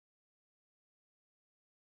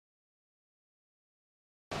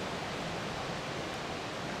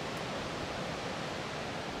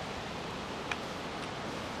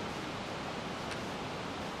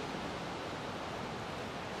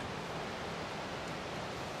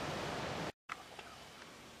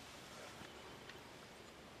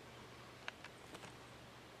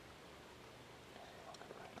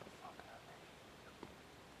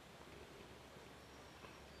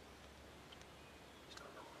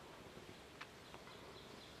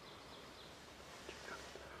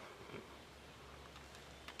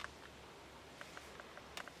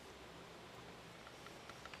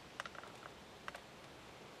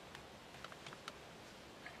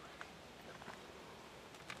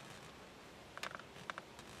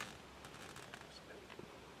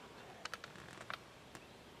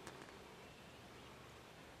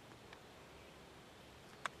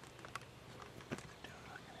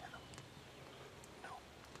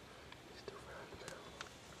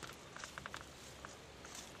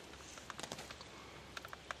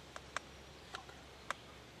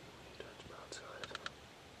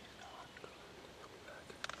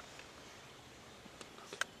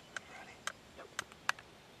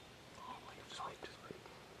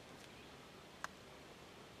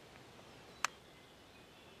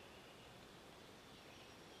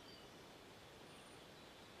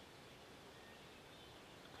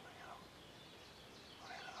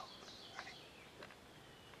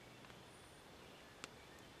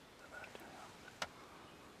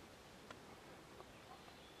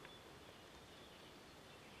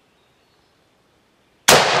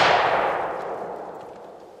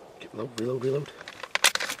Reload.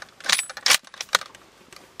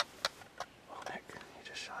 Oh, Nick, you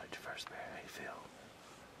just shot at your first bear. How you feel?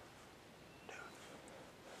 Dude,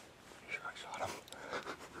 I'm sure I shot him.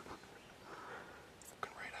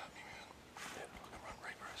 Looking right at me, man. Looking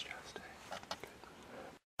right for his chest,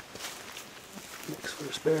 Next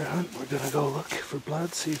first bear hunt, we're gonna go look for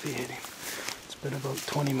blood, see if he ate him. It's been about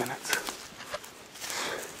 20 minutes.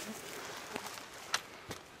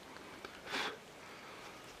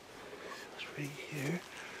 It's right here.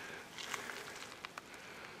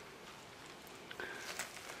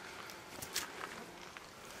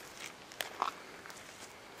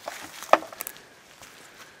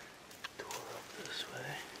 Door up this way.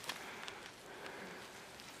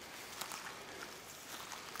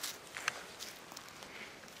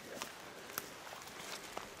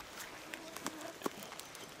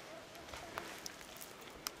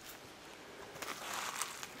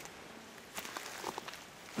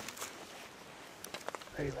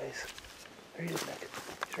 There he lays. There he is, Nick.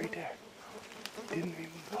 He's right there. Didn't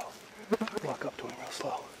even go. Walk up to him real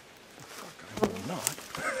slow. fuck, I will not.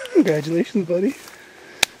 Congratulations, buddy.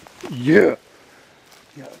 Yeah.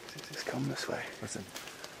 Yeah, just come this way. Listen,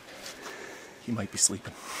 he might be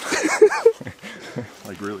sleeping.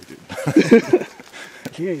 Like, really, dude.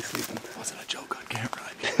 He ain't sleeping. It wasn't a joke on camera.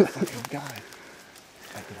 I'd be a fucking guy.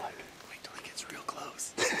 I'd be like, wait till he gets real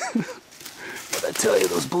close. But I tell you,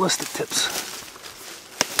 those ballistic tips.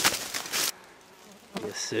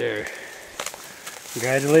 Yes, sir.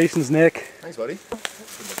 Congratulations, Nick. Thanks, buddy. Good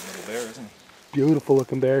looking little bear, isn't he? Beautiful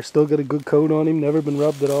looking bear. Still got a good coat on him. Never been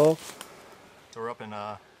rubbed at all. So we're up in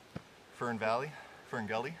Fern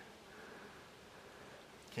Gully.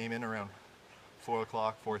 Came in around 4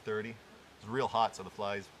 o'clock, 4:30. It was real hot, so the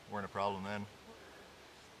flies weren't a problem then.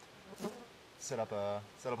 Set up a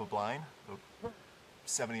blind about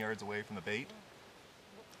 70 yards away from the bait.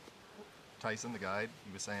 Tyson, the guide,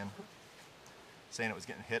 he was saying it was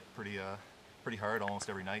getting hit pretty hard almost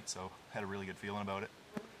every night, so had a really good feeling about it.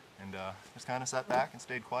 And just kind of sat back and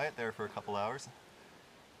stayed quiet there for a couple hours.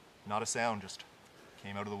 Not a sound, just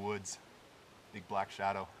came out of the woods, big black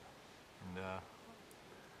shadow, and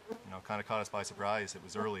you know, kind of caught us by surprise. It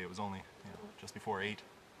was early. It was only just before 8,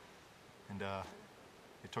 and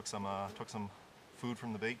it took some food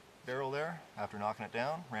from the bait barrel there. After knocking it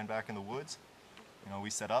down, ran back in the woods. You know, we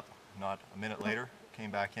set up. Not a minute later,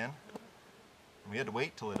 came back in. And we had to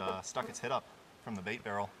wait till it stuck its head up from the bait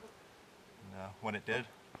barrel. And when it did,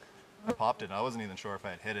 I popped it. I wasn't even sure if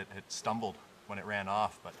I had hit it. It stumbled when it ran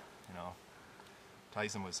off, but you know,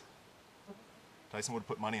 Tyson would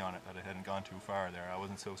put money on it that it hadn't gone too far there. I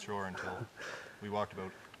wasn't so sure until we walked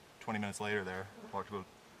about 20 minutes later there. Walked about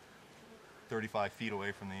 35 feet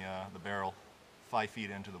away from the barrel, 5 feet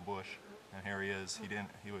into the bush, and here he is.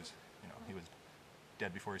 He was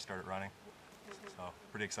dead before he started running. So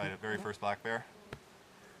pretty excited. Very first black bear.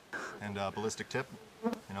 And ballistic tip.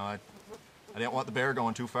 You know, I didn't want the bear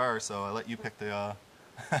going too far, so I let you pick the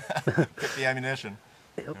pick the ammunition.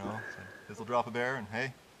 Yep. You know, so this will drop a bear, and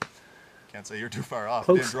hey, can't say you're too far off.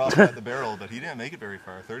 Close. He didn't drop it at the barrel, but he didn't make it very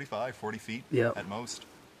far. 35, 40 feet Yep. at most.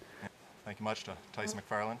 And thank you much to Tyson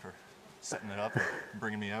Macfarlane for setting it up and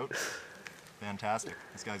bringing me out. Fantastic.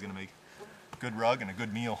 This guy's gonna make a good rug and a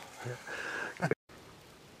good meal.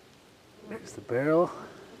 There's the barrel.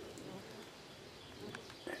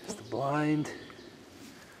 There's the blind.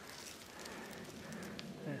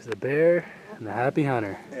 There's the bear and the happy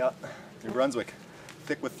hunter. Yeah, New Brunswick.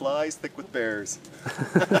 Thick with flies, thick with bears.